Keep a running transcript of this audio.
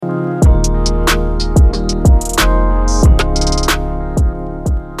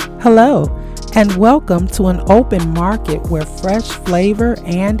Hello, and welcome to an open market where fresh flavor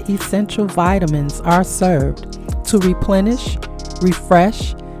and essential vitamins are served to replenish,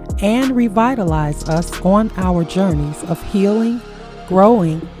 refresh, and revitalize us on our journeys of healing,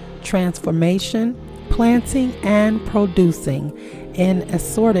 growing, transformation, planting, and producing in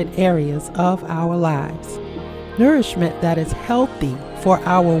assorted areas of our lives. Nourishment that is healthy for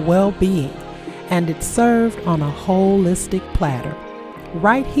our well-being, and it's served on a holistic platter.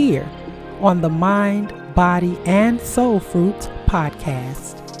 Right here on the Mind, Body, and Soul Fruit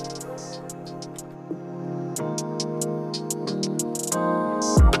podcast.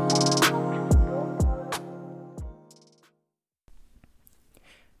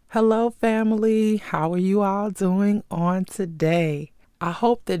 Hello, family. How are you all doing on today? I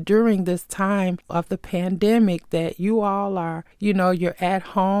hope that during this time of the pandemic that you all are, you're at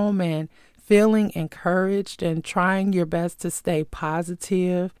home and feeling encouraged and trying your best to stay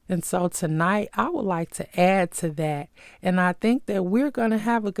positive. And so tonight I would like to add to that. And I think that we're going to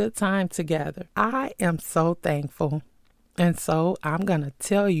have a good time together. I am so thankful. And so I'm going to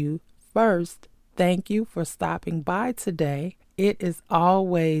tell you first, thank you for stopping by today. It is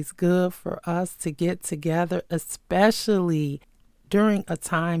always good for us to get together, especially during a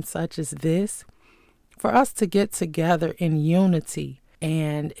time such as this, for us to get together in unity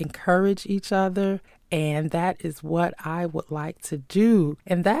and encourage each other. And that is what I would like to do.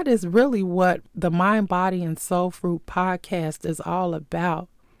 And that is really what the Mind, Body, and Soul Fruit podcast is all about.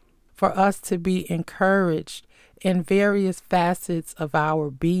 For us to be encouraged in various facets of our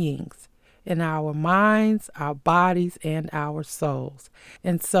beings, in our minds, our bodies, and our souls.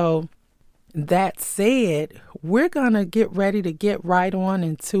 And so that said, we're going to get ready to get right on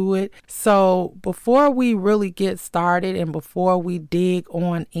into it. So before we really get started and before we dig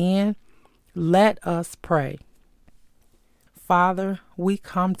on in, let us pray. Father, we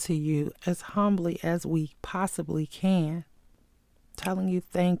come to you as humbly as we possibly can, telling you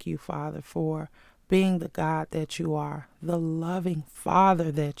thank you, Father, for being the God that you are, the loving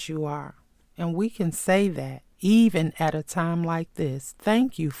Father that you are. And we can say that even at a time like this.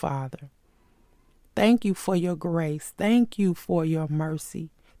 Thank you, Father. Thank you for your grace. Thank you for your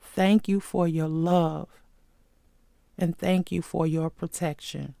mercy. Thank you for your love. And thank you for your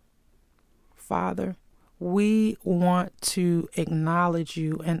protection. Father, we want to acknowledge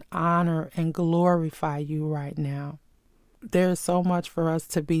you and honor and glorify you right now. There's so much for us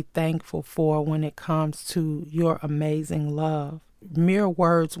to be thankful for when it comes to your amazing love. Mere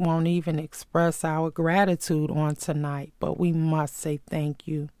words won't even express our gratitude on tonight, but we must say thank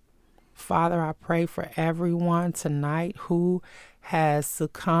you. Father, I pray for everyone tonight who has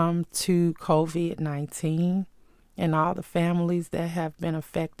succumbed to COVID-19 and all the families that have been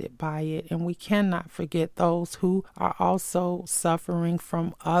affected by it. And we cannot forget those who are also suffering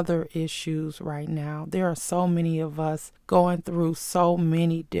from other issues right now. There are so many of us going through so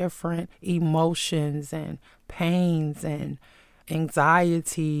many different emotions and pains and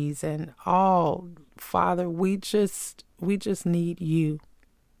anxieties and all. Father, we just need you.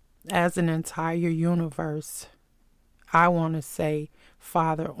 As an entire universe, I want to say,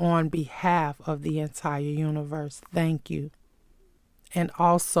 Father, on behalf of the entire universe, thank you. And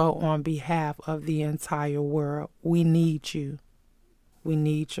also on behalf of the entire world, we need you. We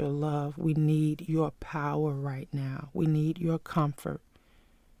need your love. We need your power right now. We need your comfort.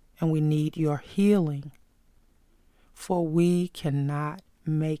 And we need your healing. For we cannot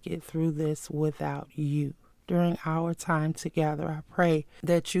make it through this without you. During our time together, I pray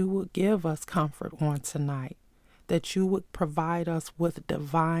that you would give us comfort on tonight, that you would provide us with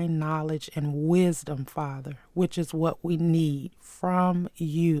divine knowledge and wisdom, Father, which is what we need from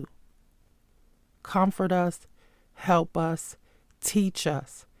you. Comfort us, help us, teach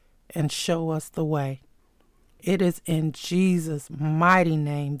us, and show us the way. It is in Jesus' mighty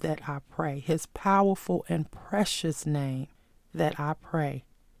name that I pray, his powerful and precious name that I pray.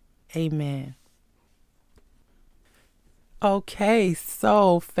 Amen. Okay,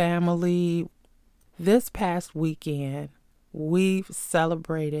 so family, this past weekend, we've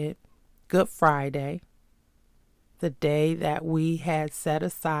celebrated Good Friday, the day that we had set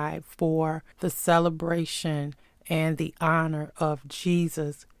aside for the celebration and the honor of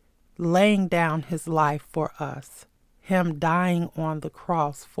Jesus laying down his life for us, him dying on the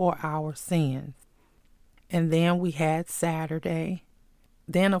cross for our sins. And then we had Saturday,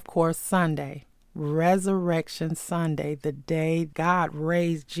 then of course Sunday. Resurrection Sunday, the day God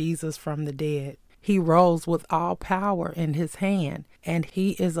raised Jesus from the dead. He rose with all power in his hand, and he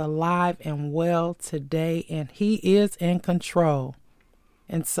is alive and well today, and he is in control.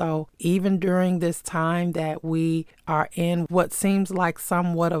 And so even during this time that we are in what seems like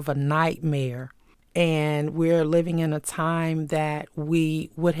somewhat of a nightmare, and we're living in a time that we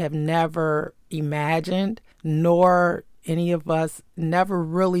would have never imagined, nor any of us never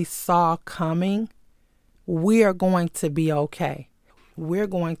really saw coming, we are going to be okay. We're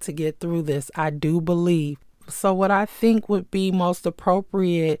going to get through this, I do believe. So what I think would be most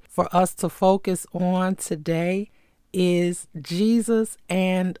appropriate for us to focus on today is Jesus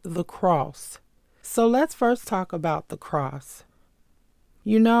and the cross. So let's first talk about the cross.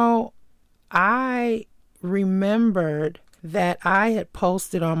 You know, I remembered that I had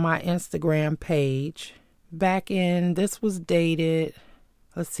posted on my Instagram page this was dated,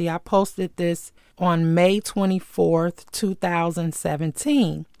 I posted this on May 24th,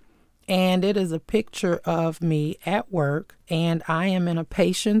 2017. And it is a picture of me at work, and I am in a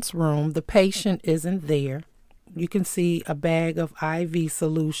patient's room. The patient isn't there. You can see a bag of IV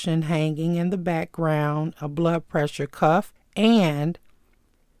solution hanging in the background, a blood pressure cuff, and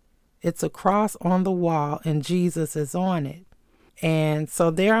it's a cross on the wall, and Jesus is on it. And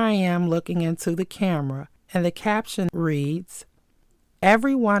so there I am looking into the camera, and the caption reads,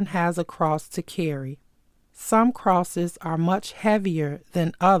 "Everyone has a cross to carry. Some crosses are much heavier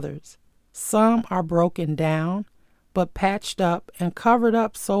than others. Some are broken down, but patched up and covered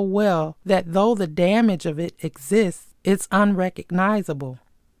up so well that though the damage of it exists, it's unrecognizable.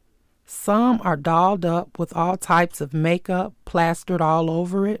 Some are dolled up with all types of makeup plastered all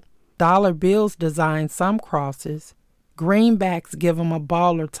over it. Dollar bills design some crosses. Greenbacks give them a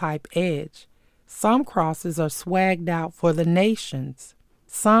baller-type edge. Some crosses are swagged out for the nations.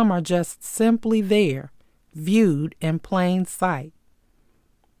 Some are just simply there, viewed in plain sight.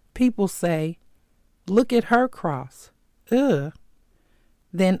 People say, 'Look at her cross. Ugh.'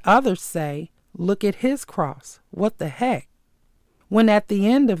 Then others say, 'Look at his cross. What the heck?' When at the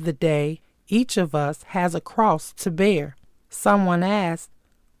end of the day, each of us has a cross to bear. Someone asked,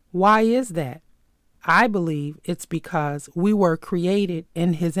 'Why is that?' I believe it's because we were created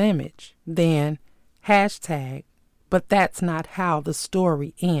in his image." Then, #, but that's not how the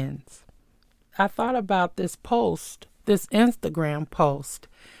story ends. I thought about this Instagram post,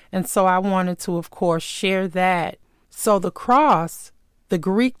 and so I wanted to, of course, share that. So the cross, the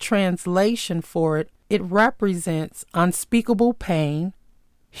Greek translation for it, it represents unspeakable pain,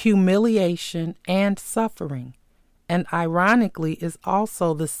 humiliation, and suffering, and ironically is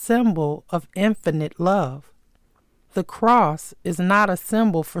also the symbol of infinite love. The cross is not a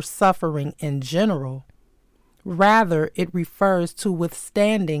symbol for suffering in general. Rather, it refers to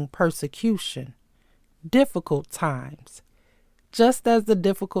withstanding persecution, difficult times, just as the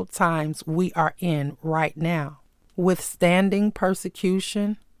difficult times we are in right now. Withstanding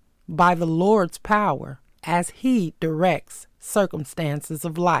persecution by the Lord's power as He directs circumstances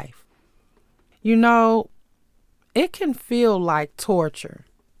of life. You know, it can feel like torture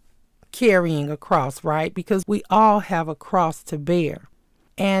carrying a cross, right? Because we all have a cross to bear.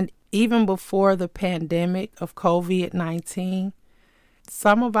 And even before the pandemic of COVID-19,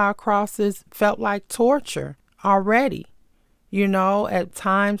 some of our crosses felt like torture already. You know, at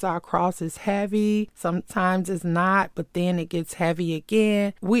times our cross is heavy, sometimes it's not, but then it gets heavy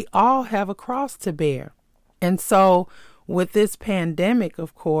again. We all have a cross to bear. And so with this pandemic,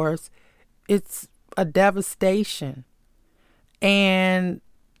 of course, it's a devastation and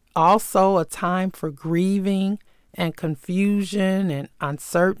also a time for grieving and confusion and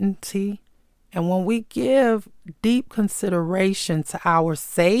uncertainty. And when we give deep consideration to our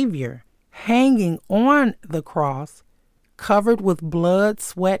Savior hanging on the cross, covered with blood,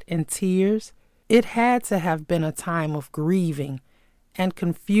 sweat, and tears, it had to have been a time of grieving and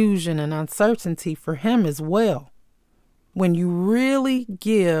confusion and uncertainty for Him as well. When you really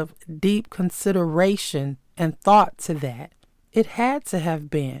give deep consideration and thought to that, it had to have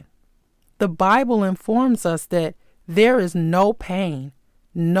been. The Bible informs us that there is no pain,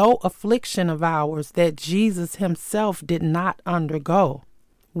 no affliction of ours that Jesus Himself did not undergo.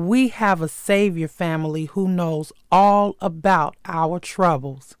 We have a Savior, family, who knows all about our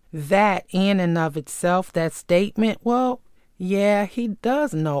troubles. That in and of itself, that statement, well, yeah, He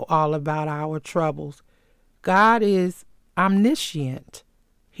does know all about our troubles. God is omniscient.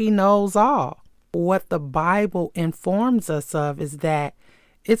 He knows all. What the Bible informs us of is that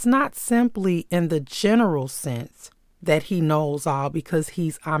it's not simply in the general sense that He knows all because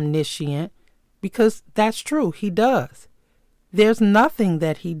He's omniscient, because that's true, He does. There's nothing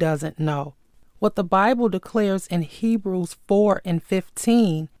that He doesn't know. What the Bible declares in Hebrews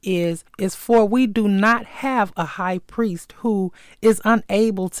 4:15 is for we do not have a high priest who is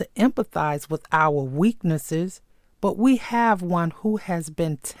unable to empathize with our weaknesses, but we have one who has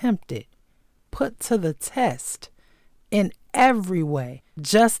been tempted, put to the test in every way,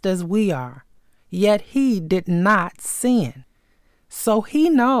 just as we are, yet he did not sin. So he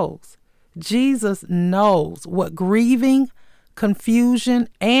knows, Jesus knows what grieving, confusion,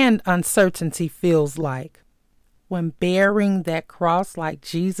 and uncertainty feels like. When bearing that cross like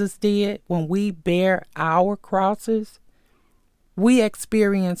Jesus did, when we bear our crosses, we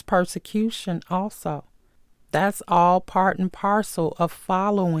experience persecution also. That's all part and parcel of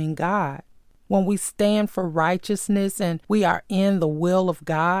following God. When we stand for righteousness and we are in the will of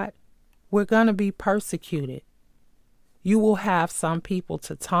God, we're going to be persecuted. You will have some people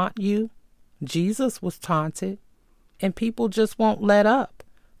to taunt you. Jesus was taunted, and people just won't let up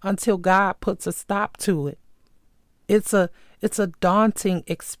until God puts a stop to it. It's a daunting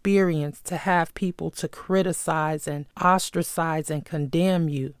experience to have people to criticize and ostracize and condemn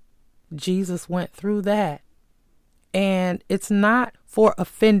you. Jesus went through that. And it's not for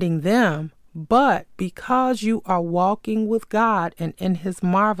offending them, but because you are walking with God and in his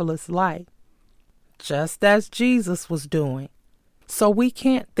marvelous light, just as Jesus was doing. So we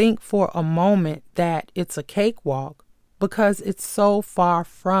can't think for a moment that it's a cakewalk, because it's so far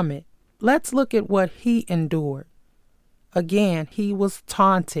from it. Let's look at what he endured. Again, he was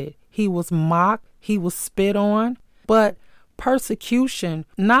taunted, he was mocked, he was spit on, but persecution,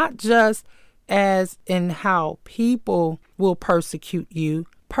 not just as in how people will persecute you.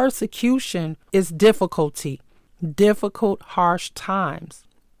 Persecution is difficulty, difficult, harsh times.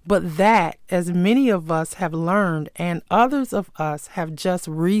 But that, as many of us have learned and others of us have just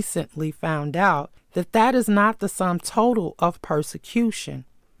recently found out, that is not the sum total of persecution.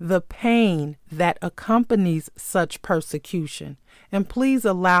 The pain that accompanies such persecution. And please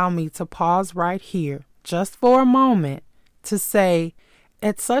allow me to pause right here just for a moment to say,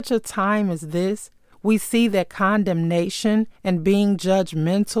 at such a time as this, we see that condemnation and being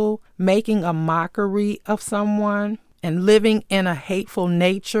judgmental, making a mockery of someone, and living in a hateful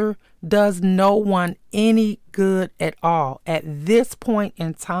nature does no one any good at all. At this point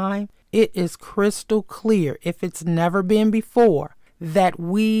in time, it is crystal clear, if it's never been before, that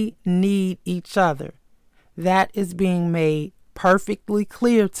we need each other. That is being made perfectly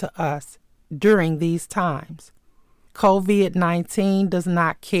clear to us during these times. COVID-19 does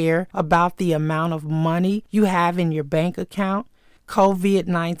not care about the amount of money you have in your bank account.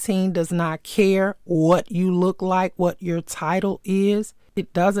 COVID-19 does not care what you look like, what your title is.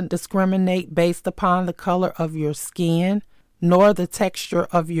 It doesn't discriminate based upon the color of your skin, nor the texture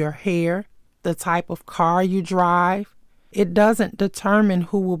of your hair, the type of car you drive. It doesn't determine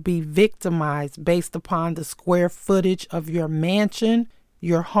who will be victimized based upon the square footage of your mansion,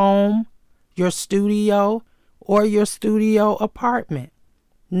 your home, your studio, or your studio apartment.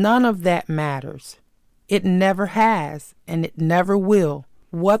 None of that matters. It never has, and it never will.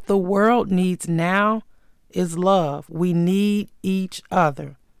 What the world needs now is love. We need each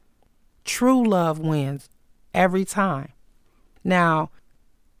other. True love wins every time. Now,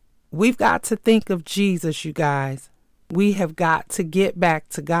 we've got to think of Jesus, you guys. We have got to get back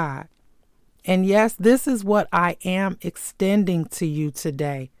to God. And yes, this is what I am extending to you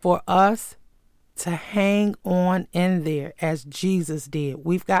today, for us to hang on in there as Jesus did.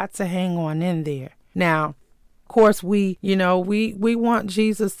 We've got to hang on in there. Now, of course, we want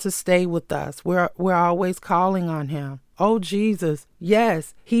Jesus to stay with us. We're always calling on him. Oh, Jesus.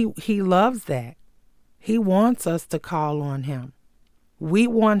 Yes, he loves that. He wants us to call on him. We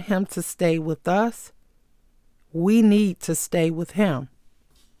want him to stay with us. We need to stay with him.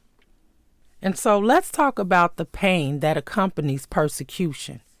 And so let's talk about the pain that accompanies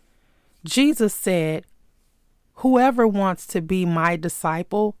persecution. Jesus said, "Whoever wants to be my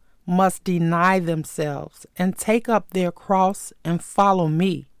disciple must deny themselves and take up their cross and follow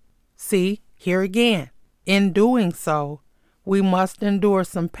me." See, here again, in doing so, we must endure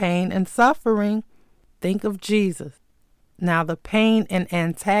some pain and suffering. Think of Jesus. Now, the pain and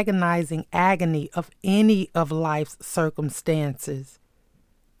antagonizing agony of any of life's circumstances,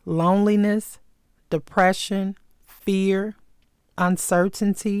 loneliness, depression, fear,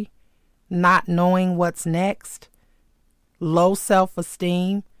 uncertainty, not knowing what's next, low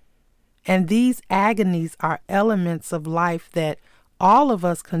self-esteem, and these agonies are elements of life that all of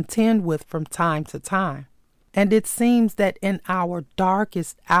us contend with from time to time. And it seems that in our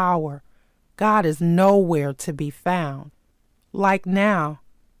darkest hour, God is nowhere to be found. Like now,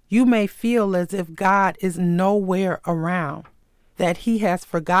 you may feel as if God is nowhere around, that he has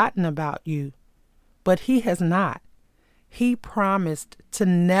forgotten about you, but he has not. He promised to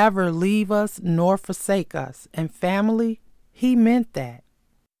never leave us nor forsake us. And family, he meant that.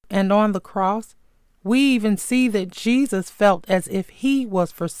 And on the cross, We even see that Jesus felt as if he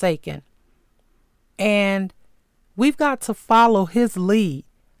was forsaken. And we've got to follow his lead.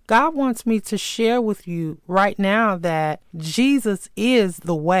 God wants me to share with you right now that Jesus is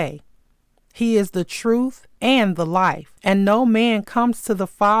the way. He is the truth and the life. And no man comes to the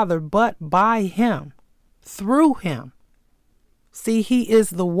Father but by him, through him. See, he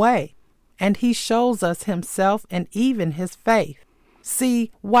is the way, and he shows us himself and even his faith.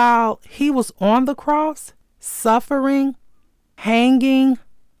 See, while he was on the cross, suffering, hanging,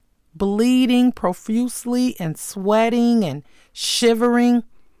 bleeding profusely and sweating and shivering,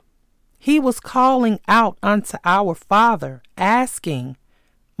 he was calling out unto our Father, asking,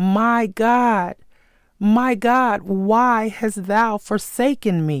 my God, why hast thou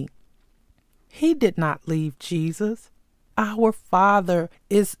forsaken me? He did not leave Jesus. Our Father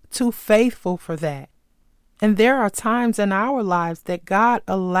is too faithful for that. And there are times in our lives that God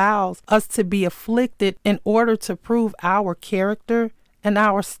allows us to be afflicted in order to prove our character and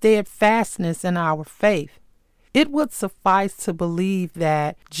our steadfastness in our faith. It would suffice to believe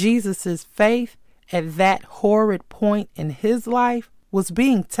that Jesus' faith at that horrid point in his life was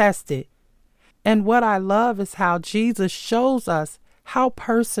being tested. And what I love is how Jesus shows us how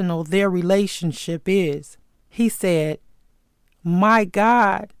personal their relationship is. He said, my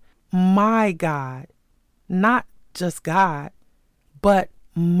God, not just God, but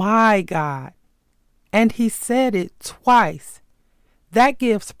my God. And he said it twice. That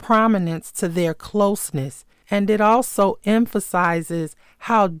gives prominence to their closeness, and it also emphasizes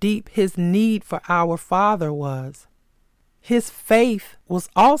how deep his need for our Father was. His faith was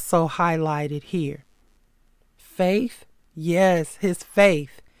also highlighted here. Faith? Yes, his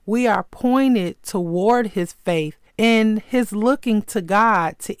faith. We are pointed toward his faith in his looking to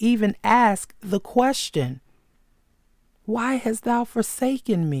God to even ask the question, why hast thou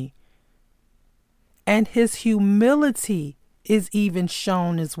forsaken me? And his humility is even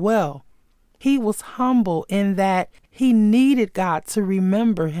shown as well. He was humble in that he needed God to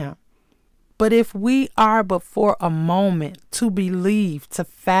remember him. But if we are but for a moment to believe, to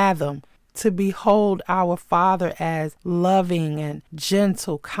fathom, to behold our Father as loving and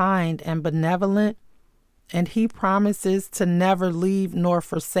gentle, kind and benevolent, and he promises to never leave nor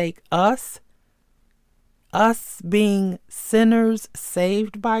forsake us being sinners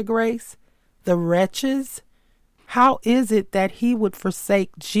saved by grace, the wretches, how is it that he would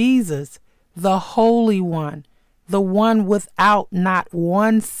forsake Jesus, the Holy One, the one without not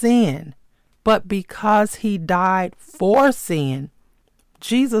one sin? But because he died for sin,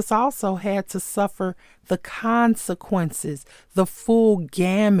 Jesus also had to suffer the consequences, the full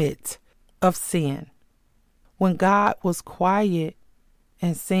gamut of sin. When God was quiet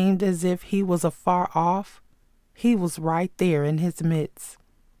and seemed as if he was afar off, he was right there in his midst.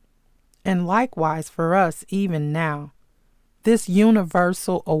 And likewise for us even now, this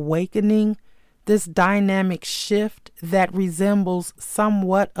universal awakening, this dynamic shift that resembles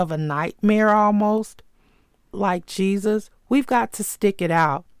somewhat of a nightmare almost, like Jesus, we've got to stick it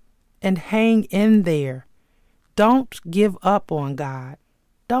out and hang in there. Don't give up on God.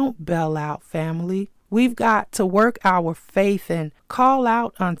 Don't bail out, family. We've got to work our faith and call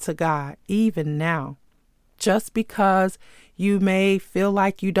out unto God even now. Just because you may feel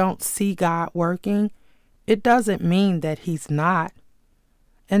like you don't see God working, it doesn't mean that he's not.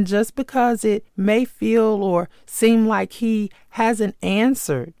 And just because it may feel or seem like he hasn't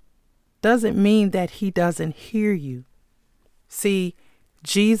answered, doesn't mean that he doesn't hear you. See,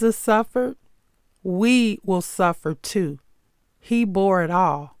 Jesus suffered. We will suffer too. He bore it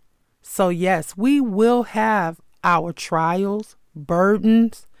all. So yes, we will have our trials,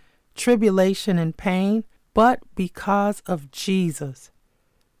 burdens, tribulation, and pain, but because of Jesus,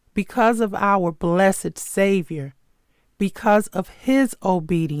 because of our blessed Savior, because of his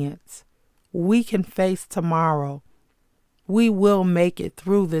obedience, we can face tomorrow. We will make it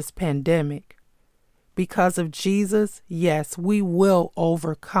through this pandemic. Because of Jesus, yes, we will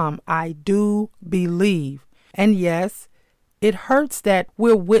overcome. I do believe. And yes, it hurts that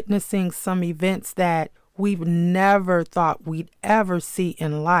we're witnessing some events that we've never thought we'd ever see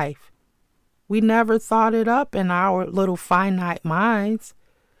in life. We never thought it up in our little finite minds,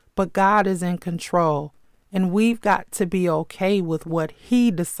 but God is in control, and we've got to be okay with what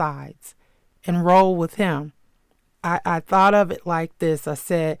he decides and roll with him. I thought of it like this. I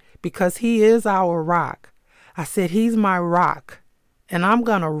said, because he is our rock. I said, he's my rock, and I'm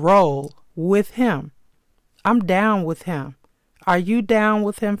going to roll with him. I'm down with him. Are you down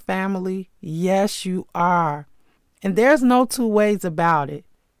with him, family? Yes, you are. And there's no two ways about it.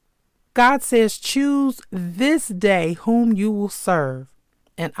 God says, choose this day whom you will serve.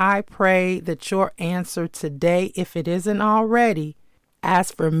 And I pray that your answer today, if it isn't already,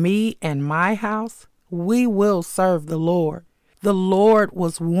 as for me and my house, we will serve the Lord. The Lord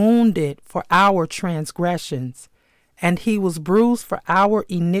was wounded for our transgressions, and he was bruised for our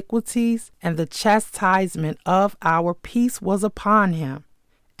iniquities, and the chastisement of our peace was upon him.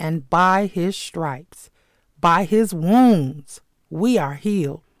 And by his stripes, by his wounds, we are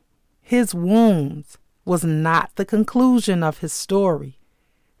healed. His wounds was not the conclusion of his story.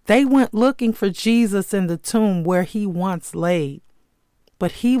 They went looking for Jesus in the tomb where he once laid,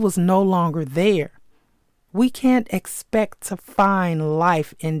 but he was no longer there. We can't expect to find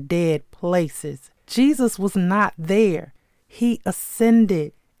life in dead places. Jesus was not there. He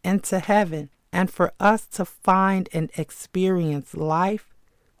ascended into heaven. And for us to find and experience life,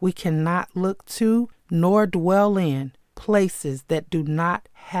 we cannot look to nor dwell in places that do not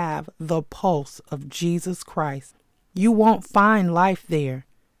have the pulse of Jesus Christ. You won't find life there.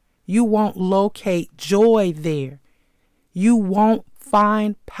 You won't locate joy there. You won't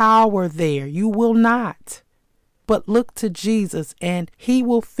find power there. You will not. But look to Jesus, and he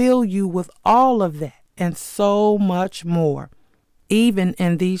will fill you with all of that and so much more. Even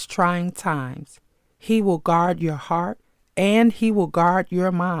in these trying times, he will guard your heart, and he will guard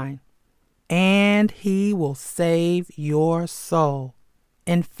your mind, and he will save your soul.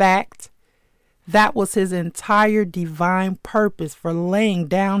 In fact, that was his entire divine purpose for laying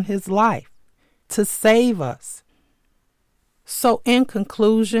down his life, to save us. So in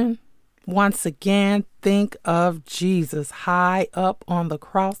conclusion, once again, think of Jesus high up on the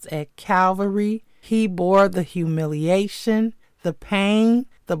cross at Calvary. He bore the humiliation, the pain,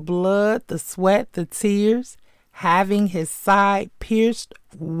 the blood, the sweat, the tears, having his side pierced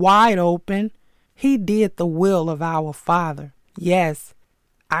wide open. He did the will of our Father. Yes,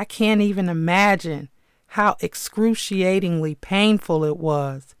 I can't even imagine how excruciatingly painful it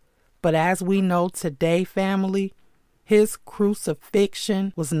was. But as we know today, family, his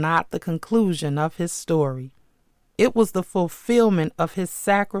crucifixion was not the conclusion of his story. It was the fulfillment of his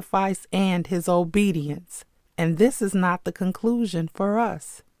sacrifice and his obedience. And this is not the conclusion for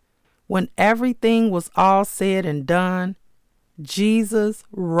us. When everything was all said and done, Jesus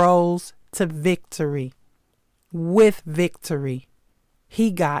rose to victory. With victory,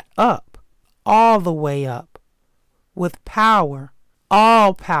 he got up, all the way up, with power,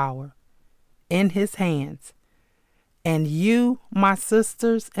 all power, in his hands. And you, my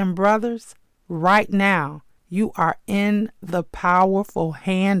sisters and brothers, right now, you are in the powerful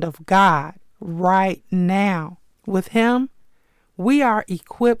hand of God right now. With him, we are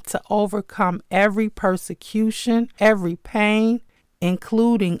equipped to overcome every persecution, every pain,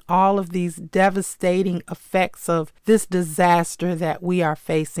 including all of these devastating effects of this disaster that we are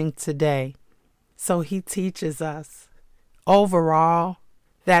facing today. So he teaches us overall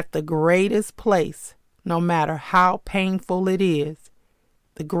that the greatest place, no matter how painful it is,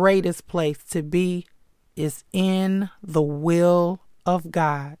 the greatest place to be is in the will of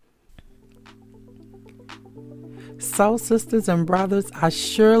God. So, sisters and brothers, I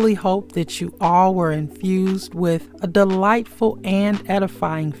surely hope that you all were infused with a delightful and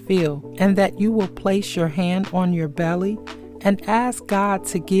edifying feel, and that you will place your hand on your belly and ask God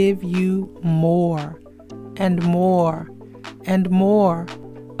to give you more and more and more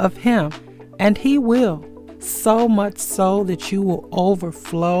of him. And he will, so much so that you will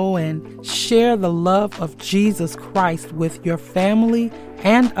overflow and share the love of Jesus Christ with your family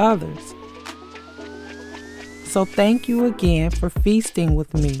and others. So thank you again for feasting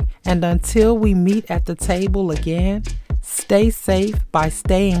with me. And until we meet at the table again, stay safe by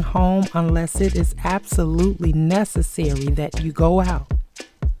staying home unless it is absolutely necessary that you go out.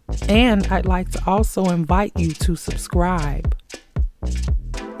 And I'd like to also invite you to subscribe.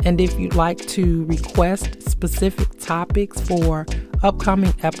 And if you'd like to request specific topics for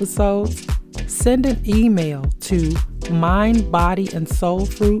upcoming episodes, send an email to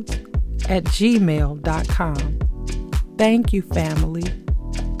mindbodyandsoulfruits@gmail.com. Thank you, family.